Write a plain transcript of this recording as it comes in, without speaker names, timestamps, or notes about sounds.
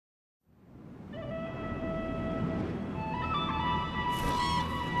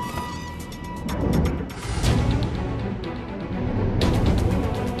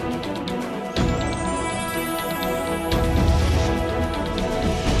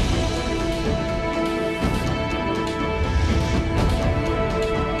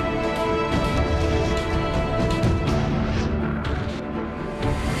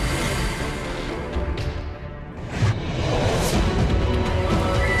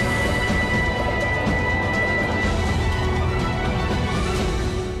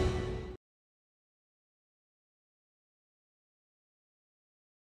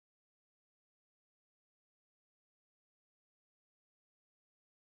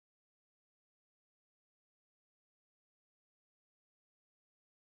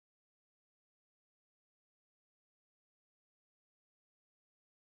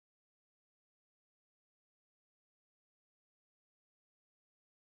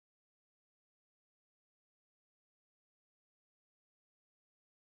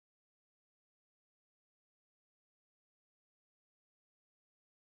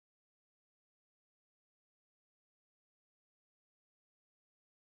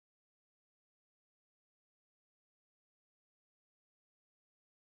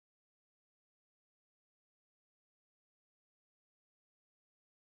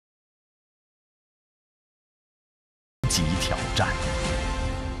战。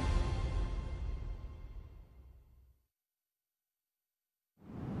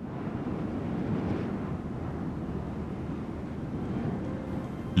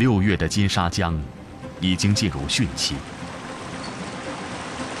6月的金沙江已经进入汛期。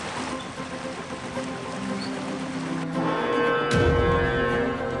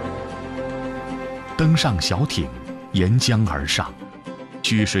登上小艇，沿江而上，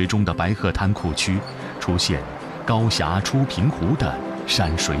蓄水中的白鹤滩库区出现高峡出平湖的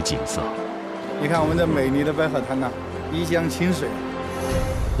山水景色。你看我们这美丽的白鹤滩呐，一江清水。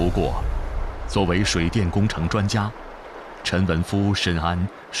不过，作为水电工程专家，陈文夫深谙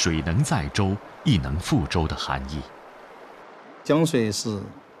“水能载舟，亦能覆舟”的含义。江水是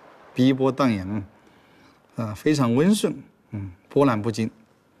碧波荡漾，非常温顺，波澜不惊。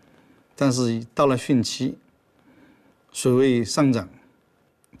但是到了汛期，水位上涨，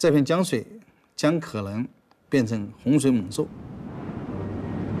这片江水将可能变成洪水猛兽。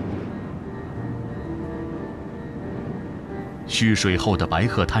蓄水后的白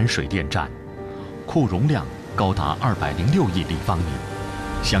鹤滩水电站，库容量高达206亿立方米，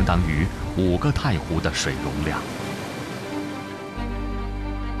相当于5个太湖的水容量。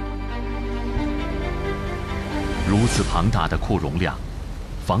如此庞大的库容量，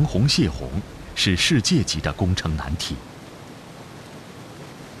防洪泄洪是世界级的工程难题。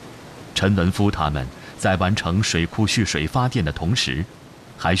陈文夫他们在完成水库蓄水发电的同时，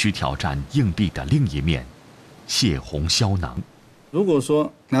还需挑战硬币的另一面——泄洪消能。如果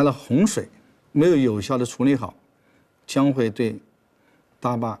说来了洪水，没有有效的处理好，将会对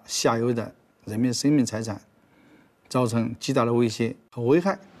大坝下游的人民生命财产造成极大的威胁和危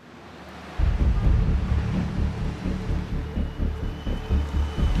害。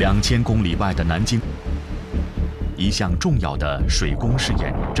2000公里外的南京，一项重要的水工试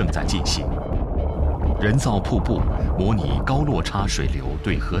验正在进行。人造瀑布模拟高落差水流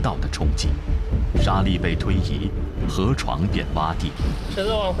对河道的冲击，沙砾被推移，河床变洼地。绳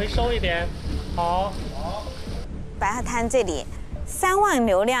子往回收一点，好。白鹤滩这里3万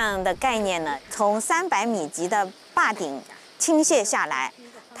流量的概念呢，从300米级的坝顶倾泻下来，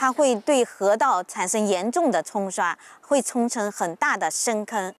它会对河道产生严重的冲刷，会冲成很大的深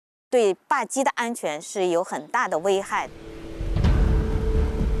坑，对坝基的安全是有很大的危害。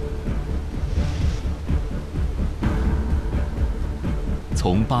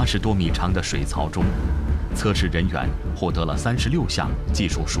从80多米长的水槽中，测试人员获得了36项技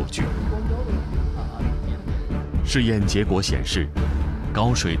术数据。试验结果显示，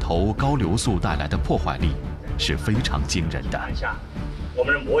高水头、高流速带来的破坏力是非常惊人的。我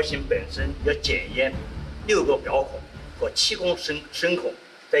们的模型本身要检验6个表孔和7公升深孔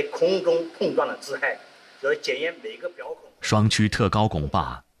在空中碰撞的姿态，要检验每个表孔。双区特高拱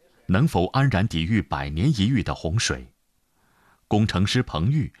坝能否安然抵御100年一遇的洪水？工程师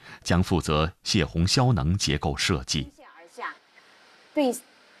彭玉将负责泄洪消能结构设计。而下，对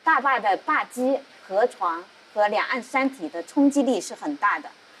大坝的坝基、河床和两岸山体的冲击力是很大的。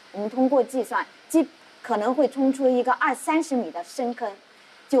我们通过计算，可能会冲出一个20-30米的深坑，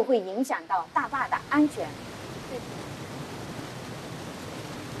就会影响到大坝的安全。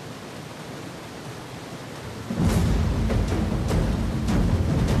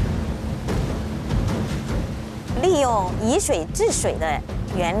利用以水治水的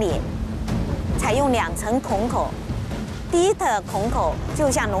原理，采用2层孔口。低的孔口就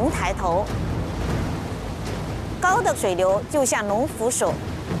像龙抬头，高的水流就像龙扶手，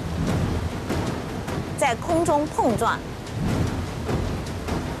在空中碰撞，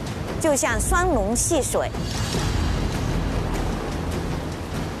就像双龙戏水。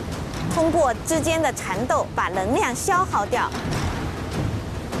通过之间的缠斗，把能量消耗掉，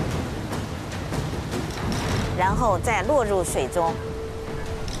然后再落入水中。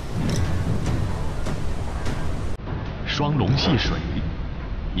双龙戏水，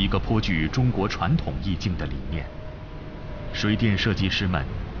一个颇具中国传统意境的理念。水电设计师们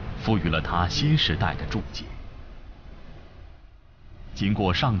赋予了它新时代的注解。经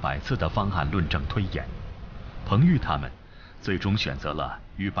过上百次的方案论证推演，彭玉他们最终选择了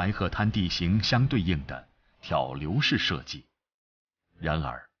与白鹤滩地形相对应的挑流式设计。然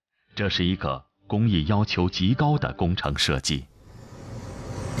而，这是一个工艺要求极高的工程设计。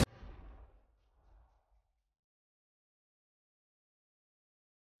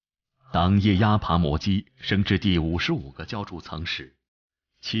当液压爬磨机升至第55个浇筑层时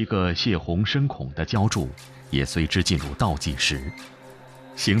，7个泄洪深孔的浇筑也随之进入倒计时。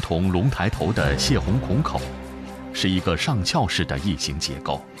形同龙抬头的泄洪孔口，是一个上翘式的异形结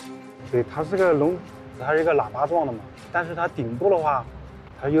构。对，它是个龙，它是一个喇叭状的嘛，但是它顶部的话，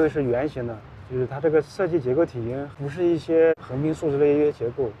它又是圆形的，就是它这个设计结构体验不是一些横平竖直的一些结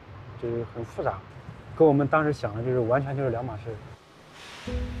构，就是很复杂，跟我们当时想的就是完全就是两码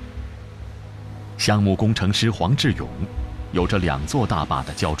事。项目工程师黄志勇有着2座大坝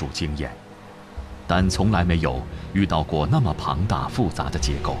的浇筑经验，但从来没有遇到过那么庞大复杂的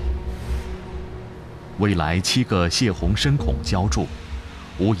结构。未来7个泄洪深孔浇筑，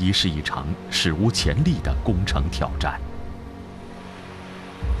无疑是一场史无前例的工程挑战。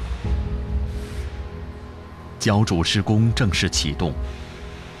浇筑施工正式启动，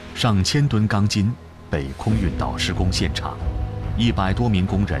上千吨钢筋被空运到施工现场，100多名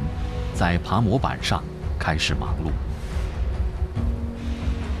工人在爬模板上开始忙碌。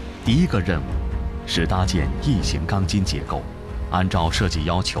第一个任务是搭建异形钢筋结构，按照设计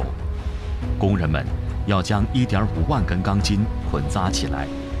要求，工人们要将1.5万根钢筋捆扎起来，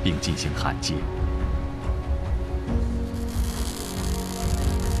并进行焊接。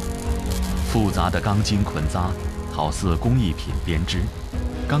复杂的钢筋捆扎好似工艺品编织，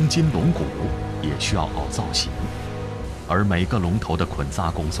钢筋龙骨也需要凹造型，而每个龙头的捆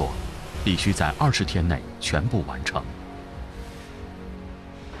扎工作必须在20天内全部完成。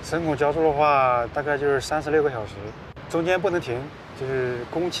深孔浇筑的话，大概就是36个小时，中间不能停，就是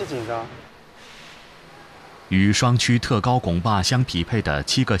工期紧张。与双区特高拱坝相匹配的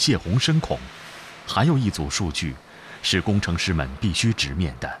7个泄洪深孔，还有一组数据是工程师们必须直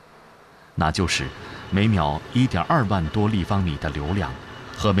面的，那就是每秒1.2万多立方米的流量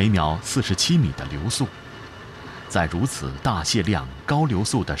和每秒47米的流速。在如此大泄量、高流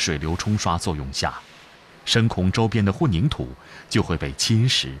速的水流冲刷作用下，深孔周边的混凝土就会被侵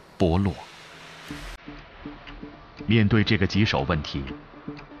蚀剥落。面对这个棘手问题，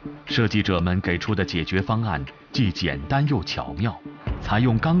设计者们给出的解决方案既简单又巧妙，采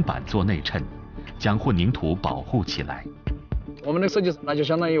用钢板做内衬，将混凝土保护起来。我们的设计那就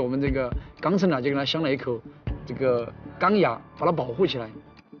相当于我们这个钢衬就给它镶了一口这个钢牙，把它保护起来。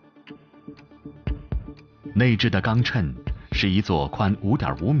内置的钢衬是一座宽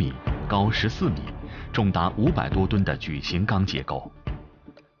5.5米、高14米、重达500多吨的矩形钢结构。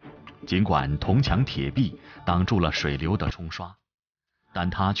尽管铜墙铁壁挡住了水流的冲刷，但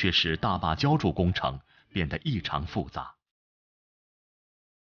它却使大坝浇筑工程变得异常复杂。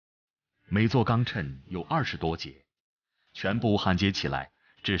每座钢衬有20多节，全部焊接起来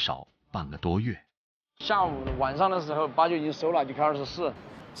至少半个多月。下午晚上的时候，8就已经收了，就开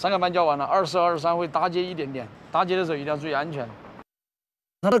24，3个班浇完了，22、23会搭接一点点，搭接的时候一定要注意安全。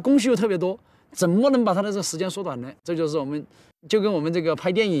它的工序又特别多，怎么能把它的这个时间缩短呢？这就是就跟我们这个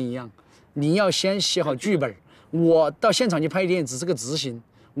拍电影一样，你要先写好剧本。我到现场去拍电影只是个执行，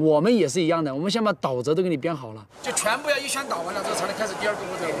我们也是一样的，我们先把导则都给你编好了，就全部要一圈导完了之后才能开始第2个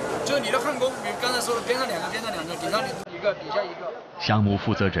步骤。就是你的焊工，比如刚才说的边上2个，边上2个，顶上一个，底下一个。项目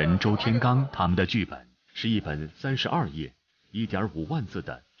负责人周天刚他们的剧本是一本32页、1.5万字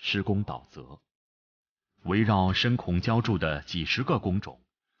的施工导则，围绕深孔浇筑的几10个工种，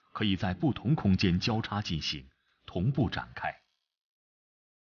可以在不同空间交叉进行，同步展开。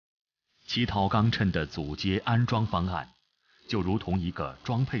7套钢衬的组接安装方案，就如同一个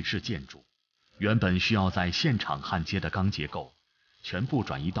装配式建筑，原本需要在现场焊接的钢结构，全部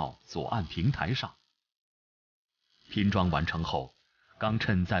转移到左岸平台上。拼装完成后，钢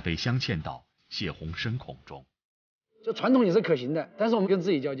衬再被镶嵌到泄洪深孔中。就传统也是可行的，但是我们跟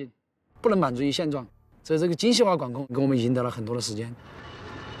自己较劲，不能满足于现状。所以这个精细化管控给我们赢得了很多的时间。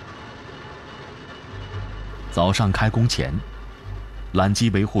早上开工前，缆机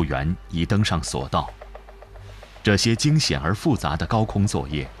维护员已登上索道。这些惊险而复杂的高空作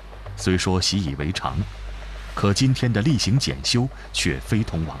业，虽说习以为常，可今天的例行检修却非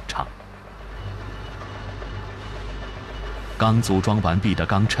同往常。刚组装完毕的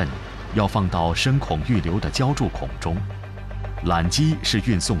钢衬要放到深孔预留的浇筑孔中，缆机是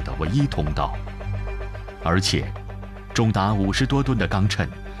运送的唯一通道，而且重达50多吨的钢衬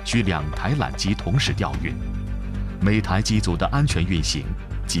需2台缆机同时调运，每台机组的安全运行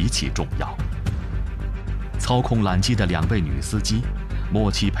极其重要。操控缆机的2位女司机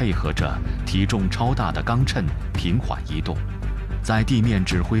默契配合着体重超大的钢衬平缓移动，在地面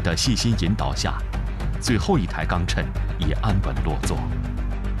指挥的细心引导下，最后一台钢衬也安稳落座。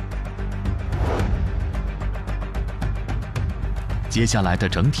接下来的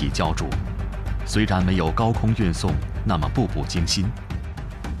整体浇筑，虽然没有高空运送那么步步惊心，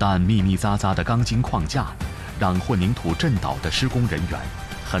但密密匝匝的钢筋框架，让混凝土震倒的施工人员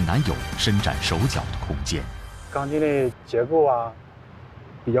很难有伸展手脚的空间。钢筋的结构啊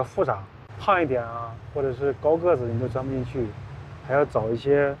比较复杂，胖一点啊，或者是高个子你都钻不进去，还要找一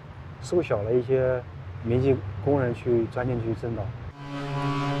些瘦小的一些民间工人去钻进去震倒。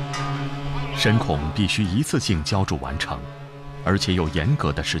深孔必须一次性浇筑完成，而且有严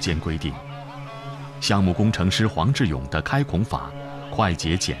格的时间规定。项目工程师黄志勇的开孔法快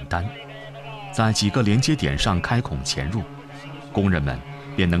捷简单，在几个连接点上开孔潜入，工人们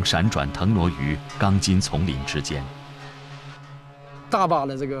便能闪转腾挪于钢筋丛林之间。大坝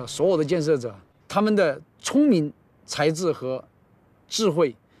的这个所有的建设者，他们的聪明才智和智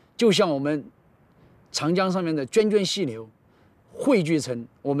慧，就像我们长江上面的涓涓细流，汇聚成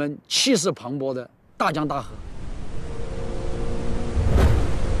我们气势磅礴的大江大河。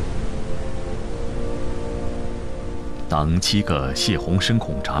当7个泄洪深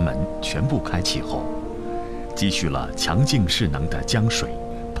孔闸门全部开启后，积蓄了强劲势能的江水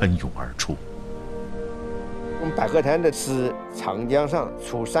喷涌而出。我们百合滩的是长江上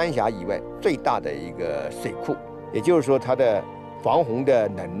除三峡以外最大的一个水库，也就是说它的防洪的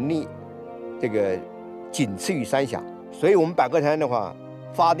能力，这个仅次于三峡。所以我们百合滩的话，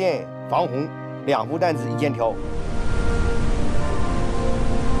发电防洪2副担子一肩挑。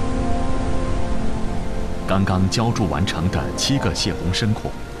刚刚浇筑完成的7个泄洪深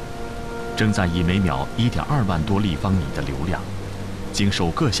孔，正在以每秒1.2万多立方米的流量，经受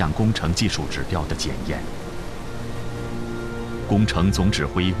各项工程技术指标的检验。工程总指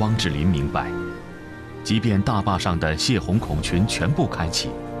挥汪志林明白，即便大坝上的泄洪孔群全部开启，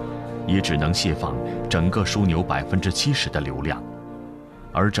也只能泄放整个枢纽70%的流量，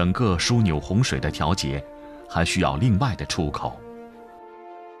而整个枢纽洪水的调节，还需要另外的出口。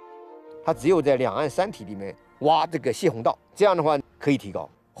它只有在两岸3体里面挖这个泄洪道，这样的话可以提高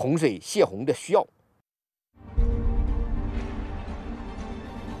洪水泄洪的需要。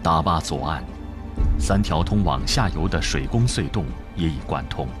大坝左岸3条通往下游的水工隧洞也已贯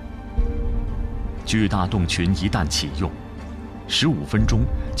通。巨大洞群一旦启用，15分钟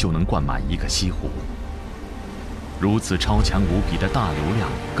就能灌满一个西湖。如此超强无比的大流量、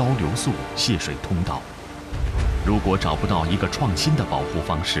高流速泄水通道，如果找不到一个创新的保护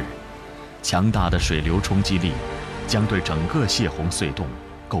方式，强大的水流冲击力将对整个泄洪隧洞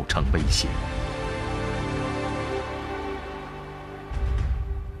构成威胁。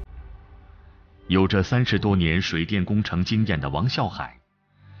有着30多年水电工程经验的王笑海，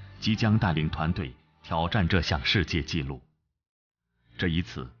即将带领团队挑战这项世界纪录。这一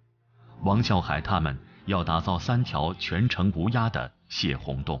次，王笑海他们要打造3条全程无压的泄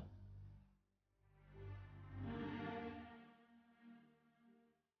洪洞。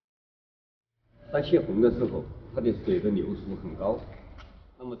当泄洪的时候，它的水的流速很高。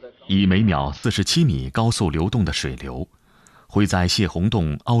那么以每秒47米高速流动的水流，会在泄洪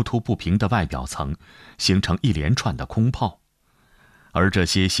洞凹凸不平的外表层形成一连串的空泡，而这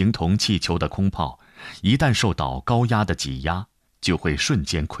些形同气球的空泡，一旦受到高压的挤压，就会瞬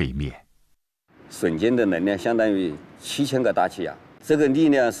间溃灭。瞬间的能量相当于7000个大气压，这个力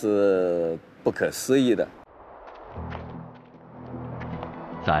量是不可思议的。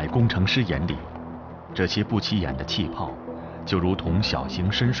在工程师眼里，这些不起眼的气泡就如同小型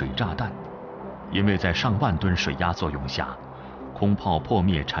深水炸弹，因为在上万吨水压作用下，空泡破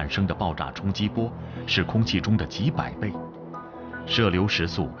灭产生的爆炸冲击波是空气中的几百倍，射流时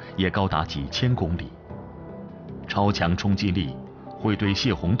速也高达几千公里。超强冲击力会对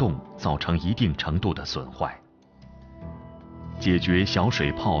泄洪洞造成一定程度的损坏。解决小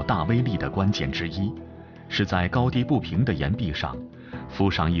水泡大威力的关键之一，是在高低不平的岩壁上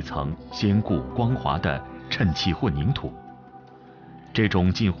敷上一层坚固光滑的衬气混凝土。这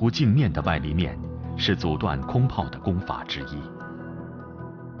种近乎镜面的外立面是阻断空泡的工法之一。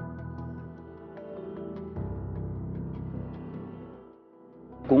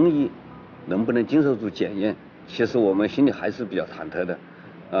工艺能不能经受住检验，其实我们心里还是比较忐忑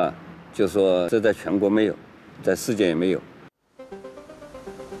的，就说这在全国没有，在世界也没有。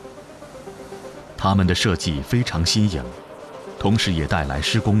他们的设计非常新颖，同时也带来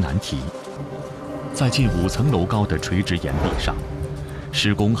施工难题。在近5层楼高的垂直岩壁上，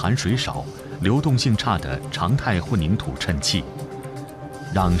施工含水少、流动性差的常态混凝土衬砌，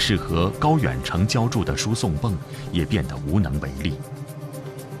让适合高远程浇筑的输送泵也变得无能为力。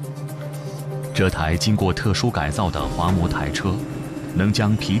这台经过特殊改造的滑模台车，能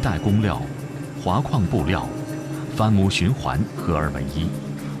将皮带工料、滑矿布料、翻模循环合二为一。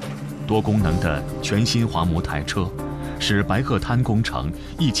多功能的全新滑模台车，是白鹤滩工程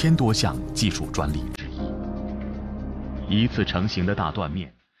1000多项技术专利之一。一次成型的大断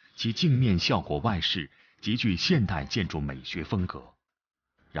面，其镜面效果外饰极具现代建筑美学风格。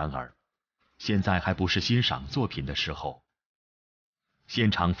然而，现在还不是欣赏作品的时候。现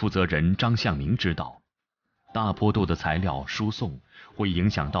场负责人张向明知道，大坡度的材料输送会影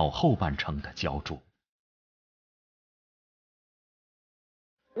响到后半程的浇筑。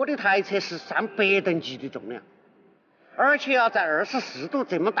我的台车是上100吨级的重量，而且要在24度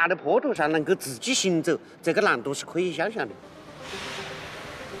这么大的坡度上能够自己行走，这个难度是可以想象的。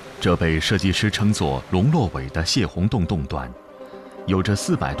这被设计师称作“龙落尾”的泄洪洞洞端，有着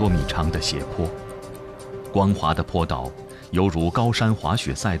400多米长的斜坡，光滑的坡道犹如高山滑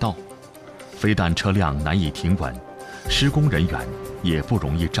雪赛道，非但车辆难以停稳，施工人员也不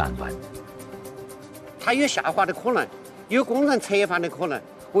容易站稳。它有下滑的可能，有工人侧翻的可能。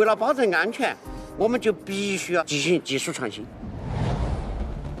为了保证安全，我们就必须要进行技术创新。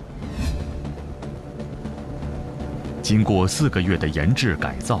经过4个月的研制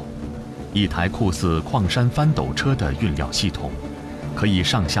改造，一台酷似矿山翻斗车的运料系统，可以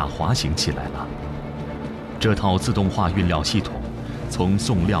上下滑行起来了。这套自动化运料系统，从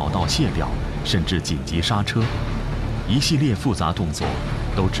送料到卸料，甚至紧急刹车，一系列复杂动作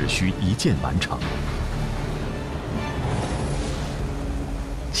都只需一键完成。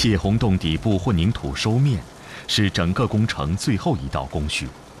泄洪洞底部混凝土收面，是整个工程最后一道工序。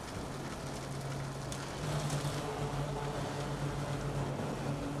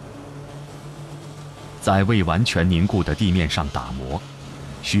在未完全凝固的地面上打磨，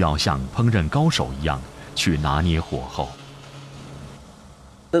需要像烹饪高手一样去拿捏火候。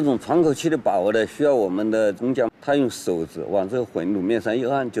这种窗口期的把握呢，需要我们的工匠他用手指往这个混凝土面上一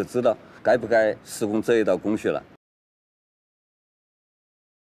按，就知道该不该施工这一道工序了。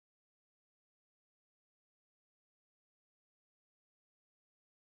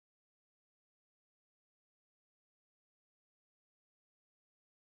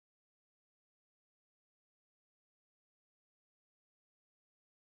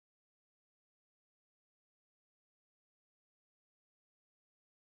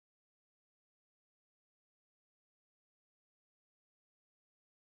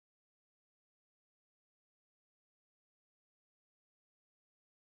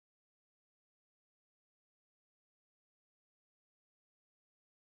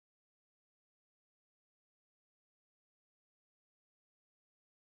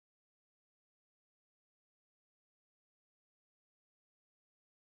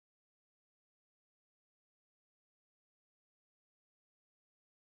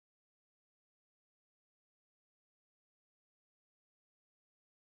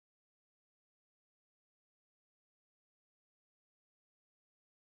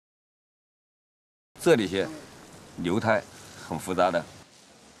这里些流态很复杂的，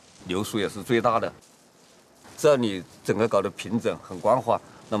流速也是最大的。只要你整个搞得平整、很光滑，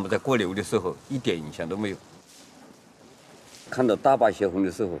那么在过流的时候一点影响都没有。看到大坝泄洪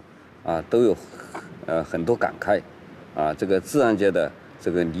的时候，都有很多感慨，这个自然界的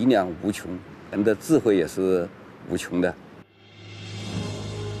这个力量无穷，人的智慧也是无穷的。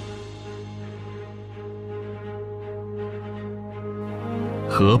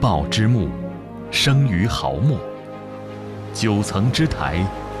合抱之木，生于毫末，9层之台，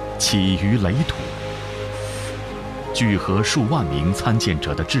起于垒土。聚合数万名参建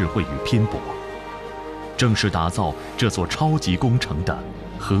者的智慧与拼搏，正是打造这座超级工程的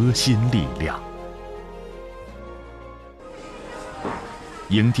核心力量。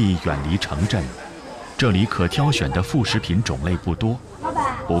营地远离城镇，这里可挑选的副食品种类不多。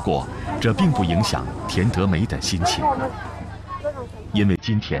不过，这并不影响田德梅的心情，因为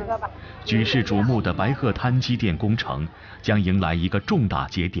今天，举世瞩目的白鹤滩机电工程将迎来一个重大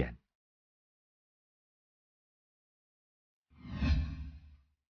节点。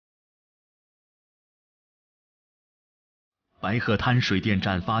白鹤滩水电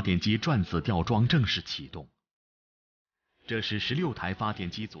站发电机转子吊装正式启动。这是16台发电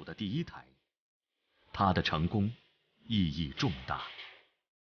机组的第1台，它的成功意义重大。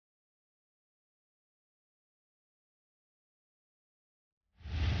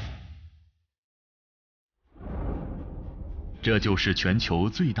这就是全球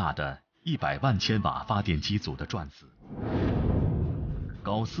最大的100万千瓦发电机组的转子，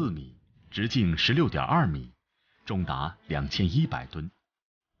高4米，直径16.2米，重达2100吨。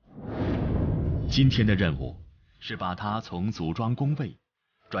今天的任务是把它从组装工位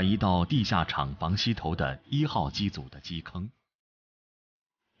转移到地下厂房西头的1号机组的基坑，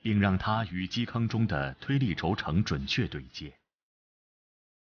并让它与基坑中的推力轴承准确对接。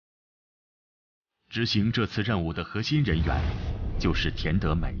执行这次任务的核心人员就是田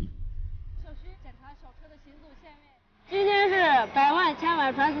德梅。今天是100万千瓦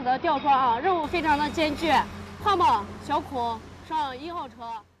转子的吊装任务非常的艰巨。胖胖、小苦上1号车。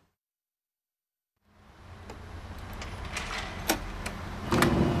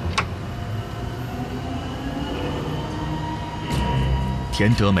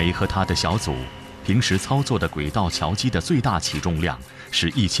田德梅和他的小组平时操作的轨道桥机的最大起重量是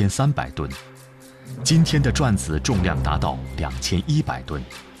1300吨，今天的转子重量达到2100吨。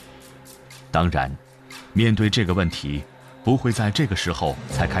当然，面对这个问题，不会在这个时候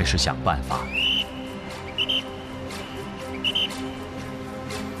才开始想办法。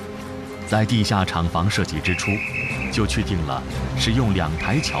在地下厂房设计之初，就确定了使用2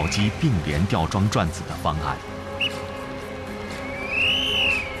台桥机并联吊装转子的方案。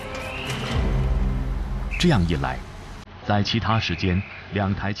这样一来，在其他时间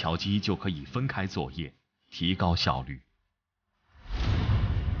2台桥机就可以分开作业，提高效率。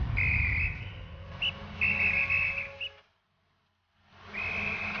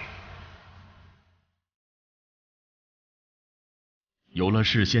有了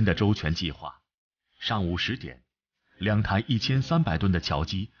事先的周全计划，上午10点，2台1300吨的桥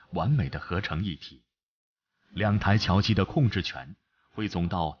机完美的合成一体。2台桥机的控制权汇总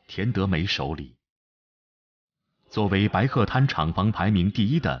到田德梅手里。作为白鹤滩厂房排名第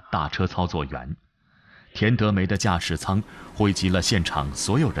1的大车操作员，田德梅的驾驶舱汇集了现场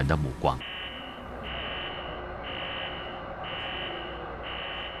所有人的目光。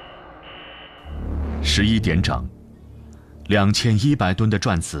11点整，2100吨的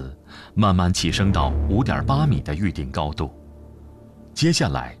转子慢慢起升到5.8米的预定高度，接下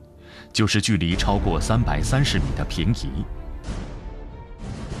来就是距离超过330米的平移。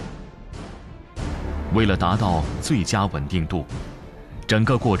为了达到最佳稳定度，整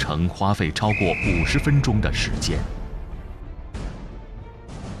个过程花费超过50分钟的时间。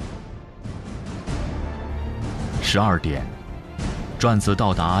12点，转子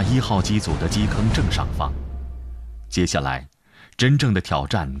到达1号机组的机坑正上方。接下来，真正的挑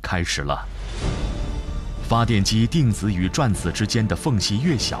战开始了。发电机定子与转子之间的缝隙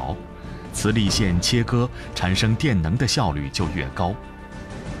越小，磁力线切割产生电能的效率就越高。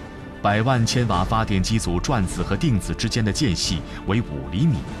100万千瓦发电机组转子和定子之间的间隙为5厘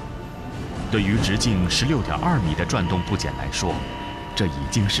米，对于直径16.2米的转动部件来说，这已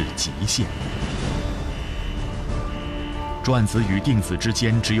经是极限。转子与定子之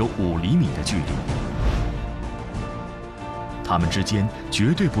间只有5厘米的距离，它们之间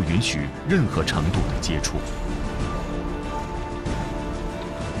绝对不允许任何程度的接触。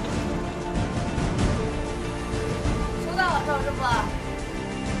收到了，赵师傅。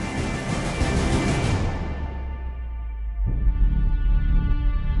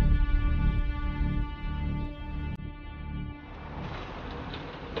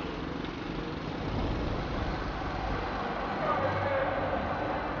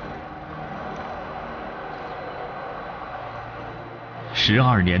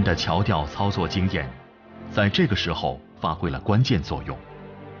12年的桥吊操作经验，在这个时候发挥了关键作用。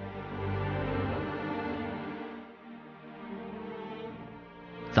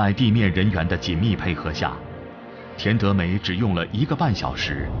在地面人员的紧密配合下，田德梅只用了1个半小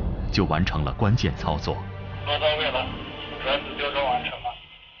时，就完成了关键操作。做到位了，转子吊装完成了。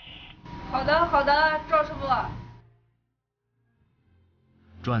好的，好的，赵师傅。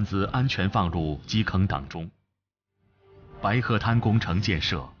转子安全放入机坑当中。白鹤滩工程建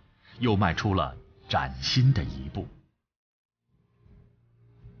设又迈出了崭新的一步。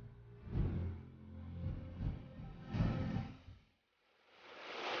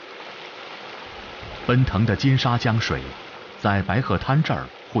奔腾的金沙江水在白鹤滩这儿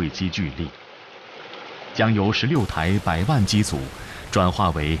汇集聚力，将由16台100万机组转化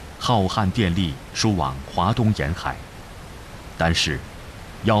为浩瀚电力输往华东沿海。但是，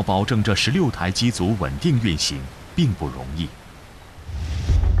要保证这16台机组稳定运行并不容易。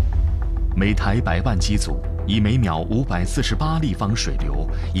每台100万机组以每秒548立方水流，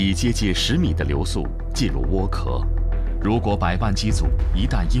以接近10米的流速进入涡壳。如果100万机组一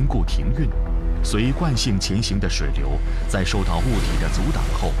旦因故停运，随惯性前行的水流在受到物体的阻挡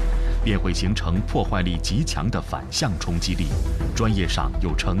后，便会形成破坏力极强的反向冲击力，专业上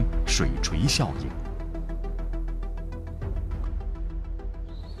又称水锤效应。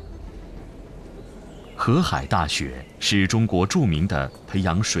河海大学是中国著名的培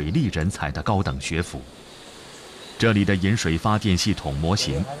养水利人才的高等学府。这里的引水发电系统模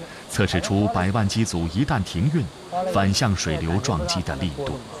型测试出100万机组一旦停运，反向水流撞击的力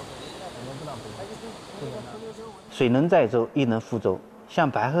度。水能载舟，亦能覆舟。像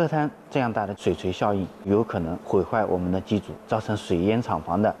白鹤滩这样大的水锤效应，有可能毁坏我们的机组，造成水淹厂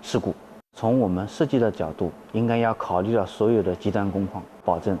房的事故。从我们设计的角度，应该要考虑到所有的极端工况，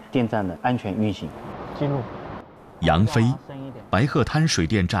保证电站的安全运行。记录。杨飞，白鹤滩水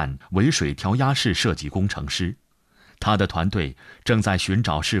电站尾水调压室设计工程师，他的团队正在寻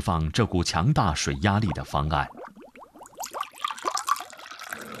找释放这股强大水压力的方案。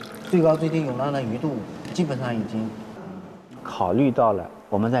最高最低涌浪的鱼度基本上已经考虑到了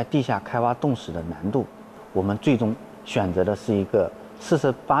我们在地下开挖洞室的难度，我们最终选择的是一个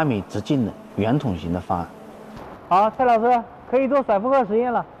48米直径的圆筒形的方案。好，蔡老师可以做甩负荷实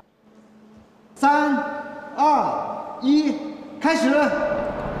验了。3、2、1，开始。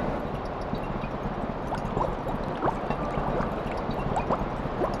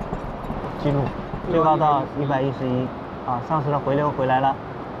记录最高到111，上次的回流回来了，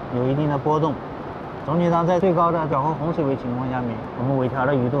有一定的波动。总体上在最高的表后洪水位情况下面，我们尾条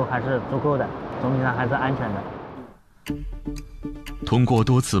的鱼度还是足够的，总体上还是安全的。通过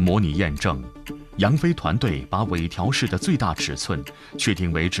多次模拟验证，杨飞团队把尾条式的最大尺寸确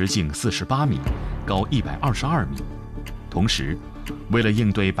定为直径48米，高122米。同时，为了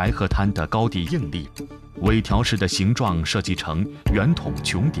应对白鹤滩的高地应力，尾条式的形状设计成圆筒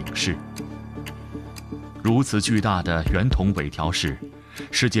穹顶式。如此巨大的圆筒尾条式，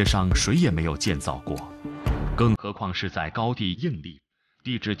世界上谁也没有建造过，更何况是在高地应力、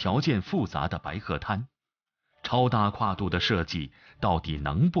地质条件复杂的白鹤滩，超大跨度的设计到底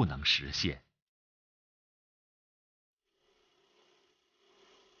能不能实现？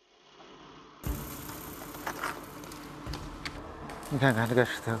你看看这个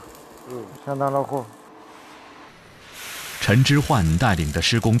石头，相当牢固。陈之焕带领的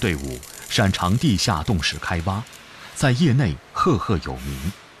施工队伍擅长地下洞室开挖，在业内赫赫有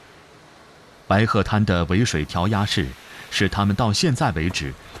名。白鹤滩的尾水调压式是他们到现在为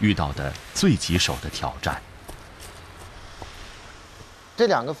止遇到的最棘手的挑战。这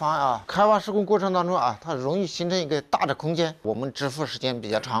2个方案开挖施工过程当中它容易形成一个大的空间，我们支付时间比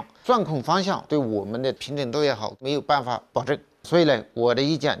较长，钻孔方向对我们的平整度也好，没有办法保证。所以呢，我的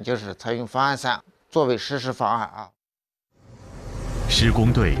意见就是采用方案3作为实施方案施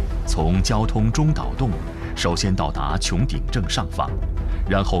工队从交通中岛洞首先到达穹顶正上方，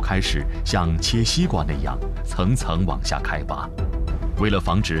然后开始像切西瓜那样层层往下开挖。为了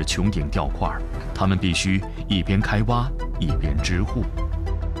防止穹顶掉块，他们必须一边开挖一边支护。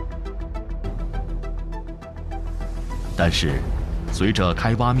但是，随着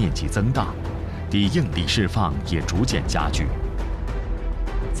开挖面积增大，地应力释放也逐渐加剧。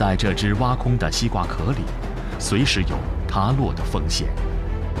在这只挖空的西瓜壳里，随时有塌落的风险。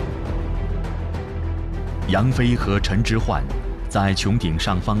杨飞和陈之焕在穹顶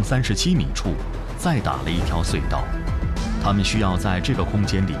上方37米处再打了一条隧道，他们需要在这个空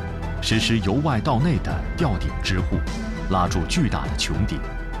间里实施由外到内的吊顶支护，拉住巨大的穹顶。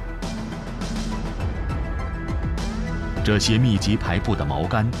这些密集排布的锚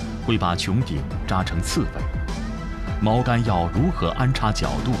杆会把穹顶扎成刺猬，锚杆要如何安插角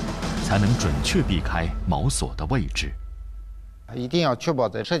度，才能准确避开锚索的位置？一定要确保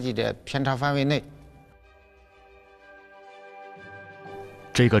在设计的偏差范围内。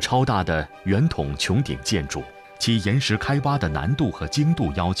这个超大的圆筒穹顶建筑，其岩石开挖的难度和精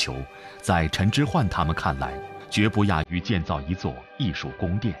度要求，在陈之焕他们看来，绝不亚于建造一座艺术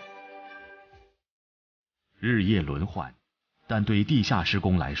宫殿。日夜轮换，但对地下施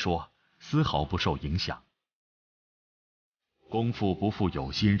工来说，丝毫不受影响。功夫不负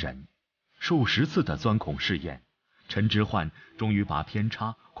有心人，数十次的钻孔试验，陈之焕终于把偏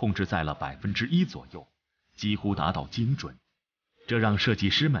差控制在了1%左右，几乎达到精准，这让设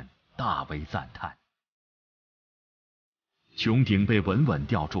计师们大为赞叹。穹顶被稳稳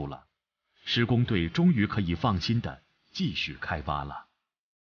吊住了，施工队终于可以放心地继续开挖了。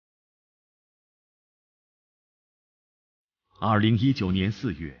2019年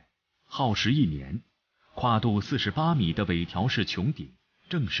4月，耗时1年，跨度48米的尾条式穹顶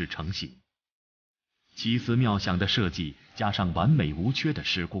正式成型。奇思妙想的设计加上完美无缺的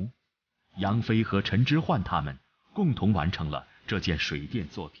施工，杨飞和陈之焕他们共同完成了这件水电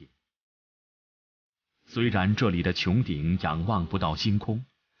作品。虽然这里的穹顶仰望不到星空，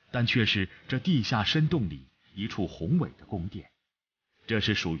但却是这地下深洞里一处宏伟的宫殿。这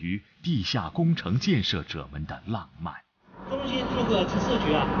是属于地下工程建设者们的浪漫。中心祝贺制设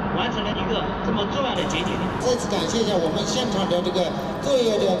局完成了一个这么重要的节点。再次感谢一下我们现场的这个作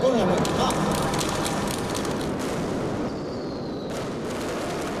业的工人们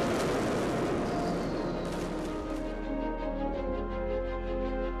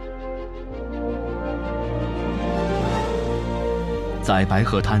在白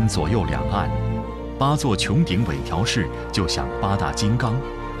鹤滩左右两岸，8座穹顶尾条式就像8大金刚，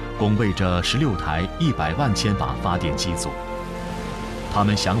拱卫着16台100万千瓦发电机组。它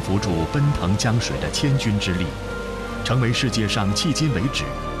们降服住奔腾江水的千钧之力，成为世界上迄今为止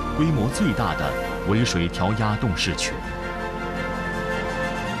规模最大的尾水调压动视群。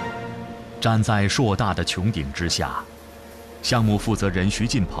站在硕大的穹顶之下，项目负责人徐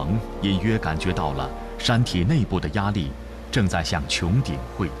进鹏隐约感觉到了山体内部的压力正在向穹顶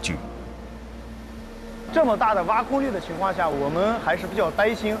汇聚。这么大的挖空力的情况下，我们还是比较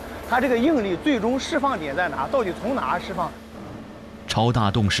担心它这个应力最终释放点在哪，到底从哪释放？超大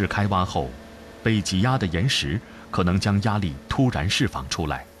洞室开挖后，被挤压的岩石可能将压力突然释放出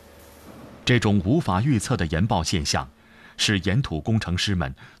来。这种无法预测的岩爆现象，是岩土工程师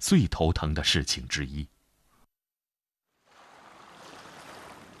们最头疼的事情之一。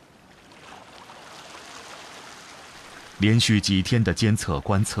连续几天的监测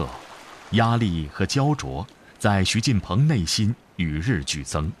观测，压力和焦灼在徐进鹏内心与日俱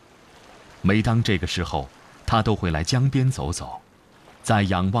增。每当这个时候，他都会来江边走走，在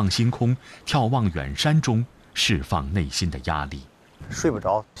仰望星空、眺望远山中释放内心的压力。睡不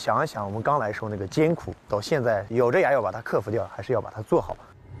着，想一想我们刚来时候那个艰苦，到现在咬着牙要把它克服掉，还是要把它做好。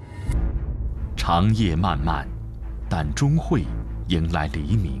长夜漫漫，但终会迎来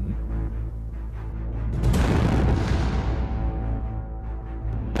黎明。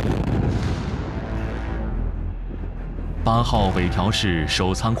8号尾条室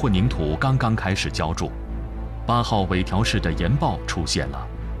首仓混凝土刚刚开始浇筑，8号尾条室的岩爆出现了。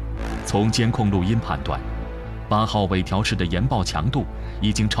从监控录音判断，8号尾条室的岩爆强度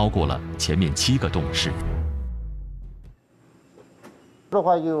已经超过了前面7个洞室。的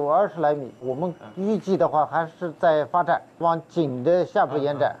话有20来米，我们预计的话还是在发展，往井的下部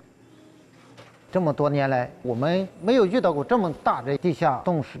延展。这么多年来，我们没有遇到过这么大的地下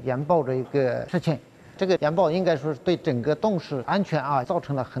洞室岩爆的一个事情。这个岩爆应该说是对整个洞室安全造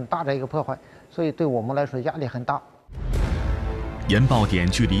成了很大的一个破坏，所以对我们来说压力很大。岩爆点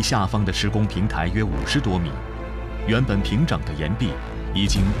距离下方的施工平台约50多米，原本平整的岩壁已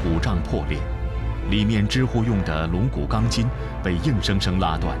经5丈破裂，里面支护用的龙骨钢筋被硬生生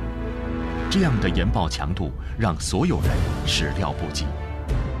拉断。这样的岩爆强度让所有人始料不及。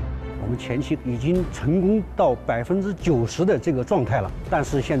我们前期已经成功到90%的这个状态了，但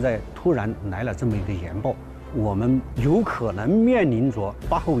是现在突然来了这么一个岩爆，我们有可能面临着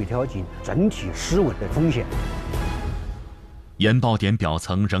8号尾条井整体失稳的风险。岩爆点表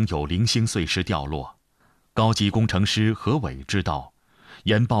层仍有零星碎石掉落，高级工程师何伟知道，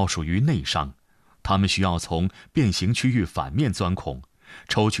岩爆属于内伤，他们需要从变形区域反面钻孔，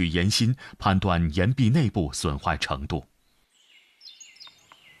抽取岩芯，判断岩壁内部损坏程度。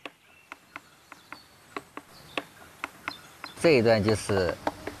这一段就是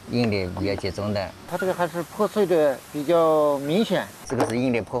应力比较集中的，它这个还是破碎的比较明显，这个是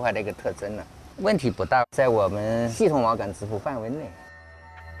应力破坏的一个特征了。问题不大，在我们系统网感支付范围内。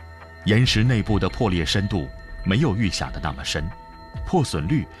岩石内部的破裂深度没有预想的那么深，破损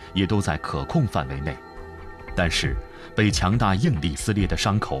率也都在可控范围内，但是被强大应力撕裂的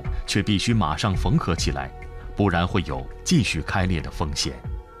伤口却必须马上缝合起来，不然会有继续开裂的风险。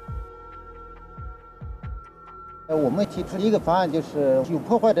我们提出一个方案，就是有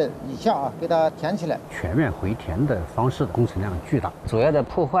破坏的以下给它填起来。全面回填的方式工程量巨大，主要的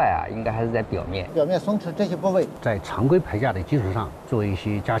破坏应该还是在表面松弛这些部位，在常规排架的基础上做一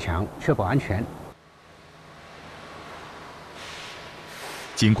些加强，确保安全。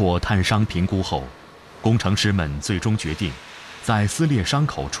经过探伤评估后，工程师们最终决定，在撕裂伤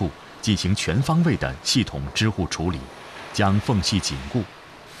口处进行全方位的系统支护处理，将缝隙紧固。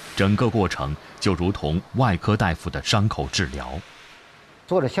整个过程就如同外科大夫的伤口治疗。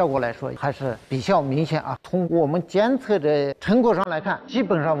做的效果来说还是比较明显从我们监测的成果上来看，基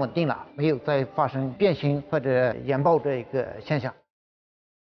本上稳定了，没有再发生变形或者岩爆这一个现象。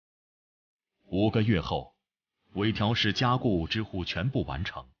5个月后，尾条室加固支护全部完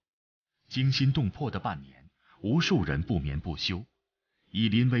成。惊心动魄的半年，无数人不眠不休，以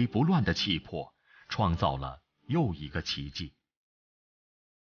临危不乱的气魄，创造了又一个奇迹。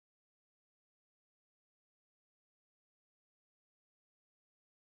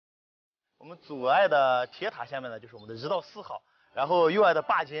我们左外的铁塔下面呢，就是我们的1到4号，然后右外的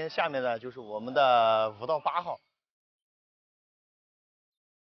坝尖下面呢，就是我们的5到8号。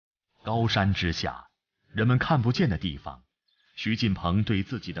高山之下，人们看不见的地方，徐进鹏对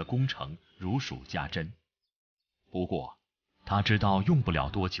自己的工程如数家珍。不过，他知道用不了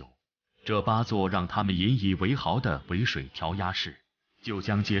多久，这8座让他们引以为豪的尾水调压室，就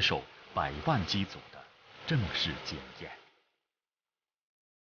将接受100万机组的正式检验。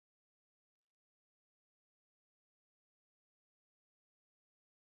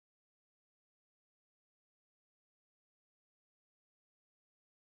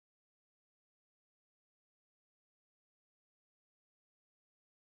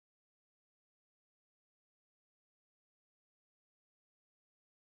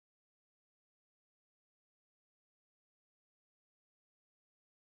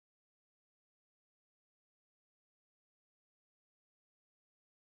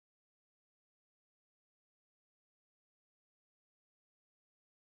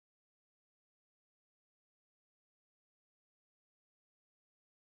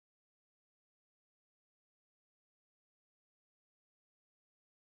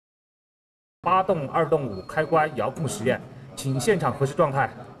8动2动5开关遥控实验，请现场核实状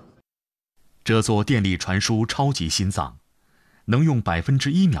态。这座电力传输超级心脏，能用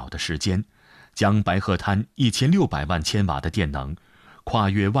1%秒的时间，将白鹤滩1600万千瓦的电能，跨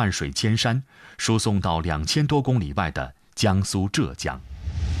越万水千山，输送到2000多公里外的江苏、浙江。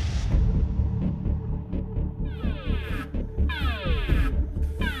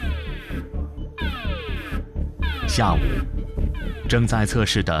下午，正在测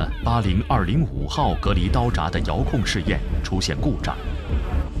试的80205号隔离刀闸的遥控试验出现故障，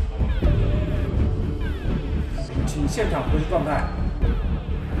请现场核实状态。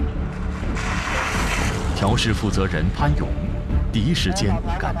调试负责人潘勇第一时间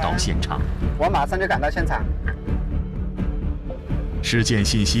赶到现场。我马上就赶到现场。事件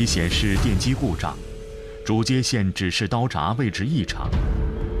信息显示电机故障，主接线指示刀闸位置异常。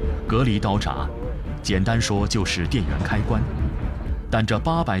隔离刀闸，简单说就是电源开关，但这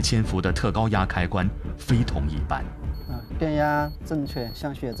800千伏的特高压开关非同一般。电压正确，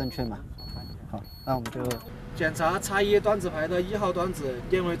相序也正确嘛。好，那我们就检查插1端子排的1号端子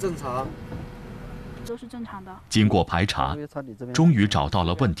电位正常，都是正常的。经过排查，终于找到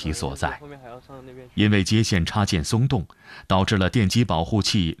了问题所在。因为接线插件松动，导致了电机保护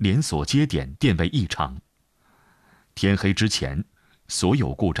器连锁接点电位异常。天黑之前，所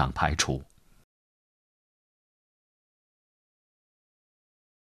有故障排除。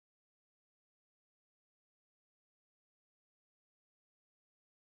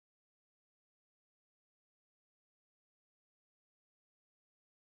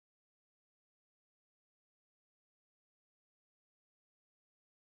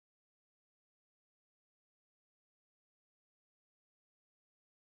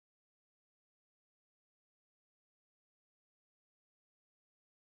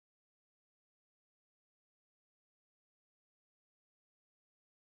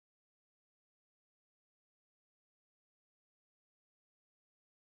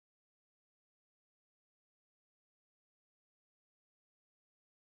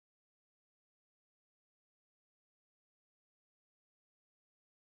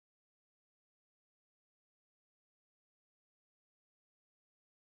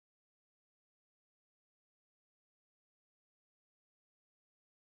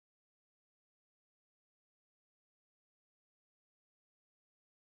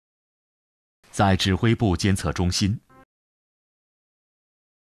在指挥部监测中心，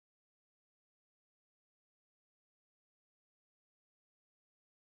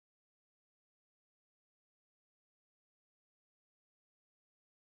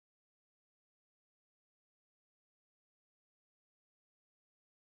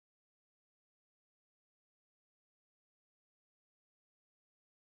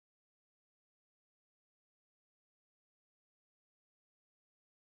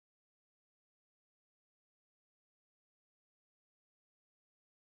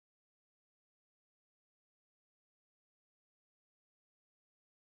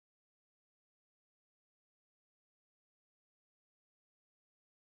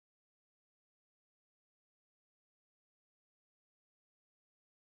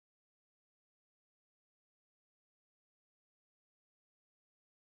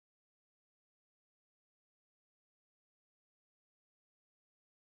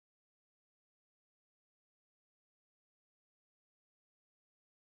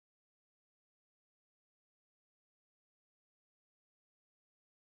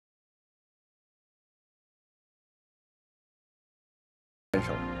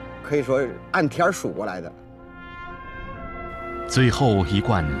可以说按天数过来的。最后一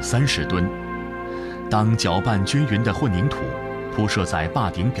罐30吨。当搅拌均匀的混凝土铺设在坝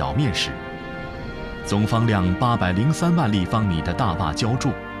顶表面时，总方量803万立方米的大坝浇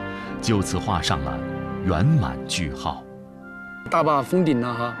筑，就此画上了圆满句号。大坝封顶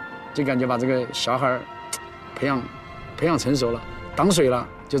了哈，就感觉把这个小孩培养成熟了，挡水了，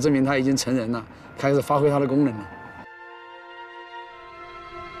就证明他已经成人了，开始发挥他的功能了。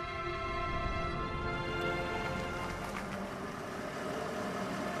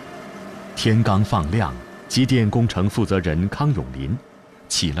天刚放亮，机电工程负责人康永林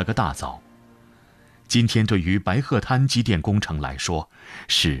起了个大早。今天对于白鹤滩机电工程来说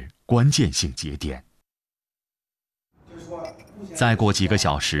是关键性节点。再过几个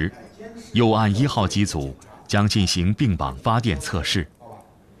小时，右岸1号机组将进行并网发电测试。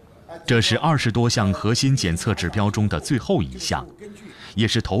这是20多项核心检测指标中的最后一项，也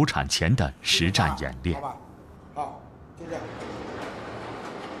是投产前的实战演练。好，就这样。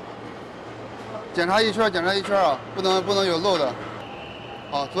检查一圈啊，不能有漏的。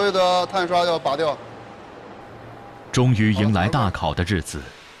好，所有的碳刷要拔掉。终于迎来大考的日子，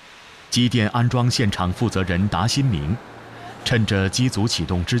机电安装现场负责人达新明，趁着机组启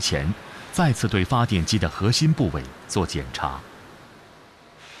动之前，再次对发电机的核心部位做检查。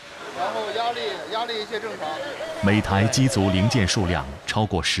然后压力一切正常。每台机组零件数量超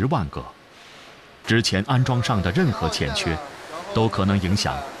过10万个，之前安装上的任何欠缺，都可能影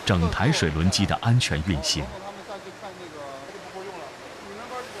响整台水轮机的安全运行。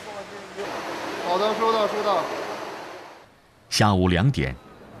好的，收到。下午2点，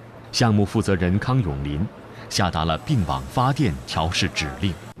项目负责人康永林下达了并网发电调试指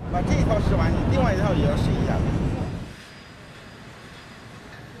令。把这一套试完，另外一套也要试一下。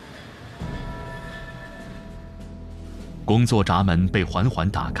工作闸门被缓缓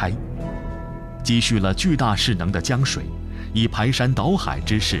打开，积蓄了巨大势能的江水，以排山倒海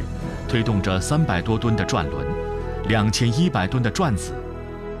之势，推动着300多吨的转轮，2100吨的转子，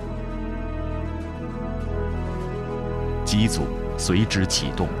机组随之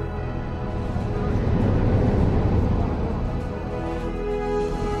启动。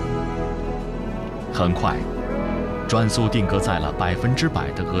很快，转速定格在了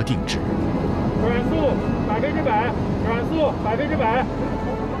100%的额定值。转速100%，转速100%。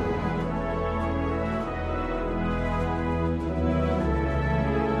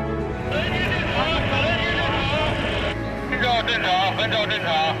分照正常，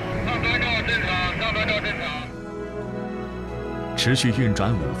上端照正常，上端照正常。持续运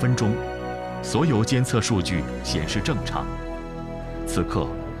转5分钟，所有监测数据显示正常。此刻，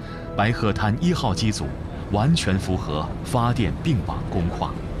白鹤滩1号机组完全符合发电并网工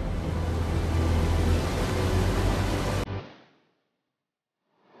况。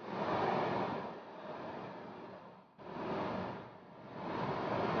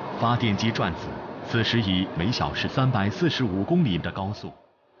发电机转子此时以每小时345公里的高速，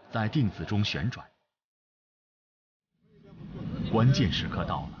在定子中旋转。关键时刻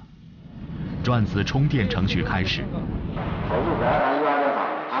到了，转子充电程序开始。收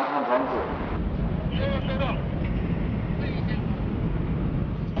到。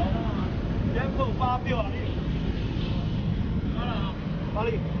监控发表令。发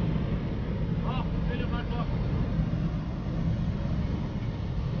令。好，这就发出。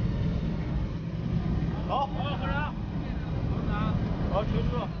好，合掌。好，结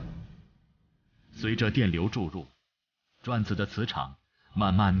束。随着电流注入，转子的磁场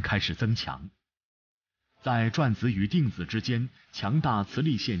慢慢开始增强。在转子与定子之间强大磁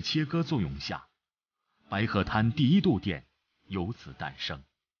力线切割作用下，白鹤滩第1度电由此诞生。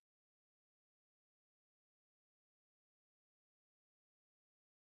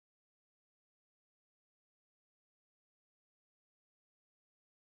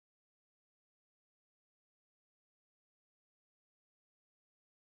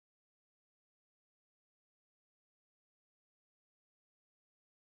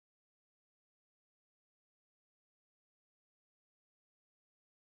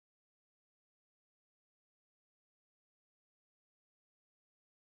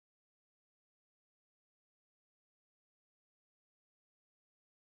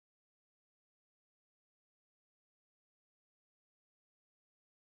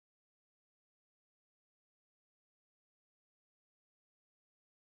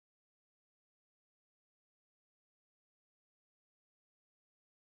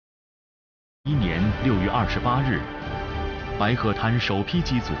2021年6月28日，白鹤滩首批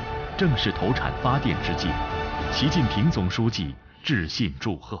机组正式投产发电之际，习近平总书记致信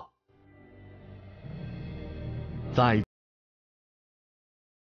祝贺。在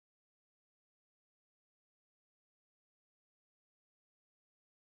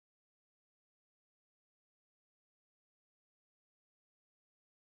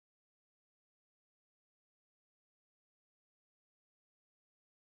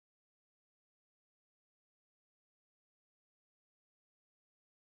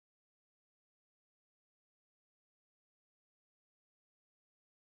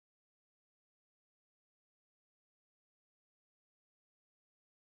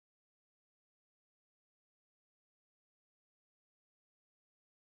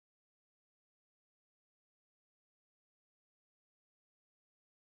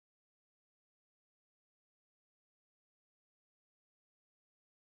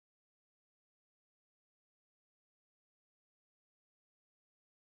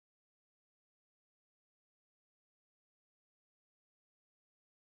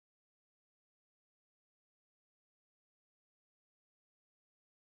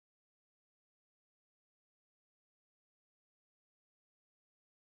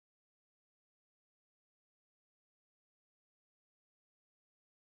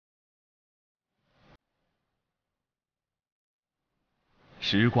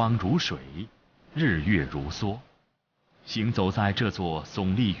时光如水，日月如梭。行走在这座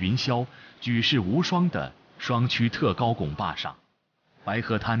耸立云霄、举世无双的双区特高拱坝上，白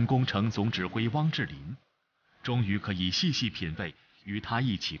鹤滩工程总指挥汪志林终于可以细细品味与他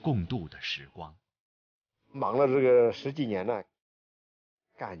一起共度的时光。忙了这个10几年了，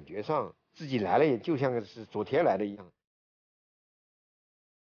感觉上自己来了也就像是昨天来的一样。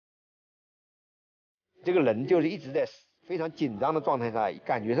这个人就是一直在非常紧张的状态下，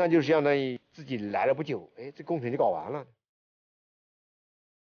感觉上就相当于自己来了不久，哎，这工程就搞完了。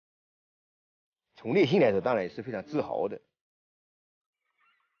从内心来说，当然也是非常自豪的。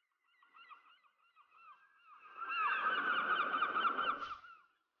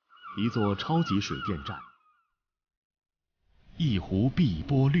一座超级水电站，一湖碧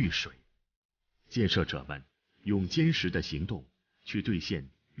波绿水，建设者们用坚实的行动去兑现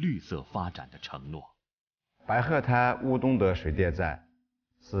绿色发展的承诺。白鹤滩乌东德水电站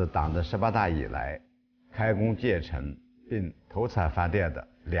是党的18大以来开工建成并投产发电的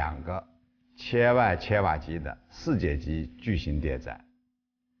2个1000万千瓦级的世界级巨型电站。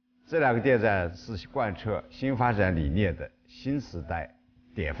这2个电站是贯彻新发展理念的新时代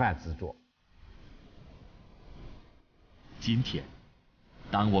典范之作。今天，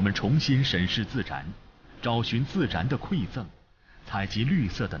当我们重新审视自然，找寻自然的馈赠，采集绿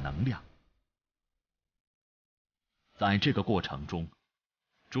色的能量，在这个过程中，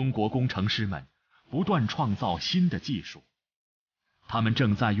中国工程师们不断创造新的技术，他们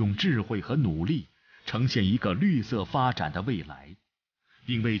正在用智慧和努力呈现一个绿色发展的未来，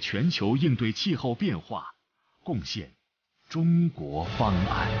并为全球应对气候变化贡献中国方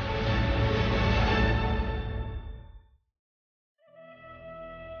案。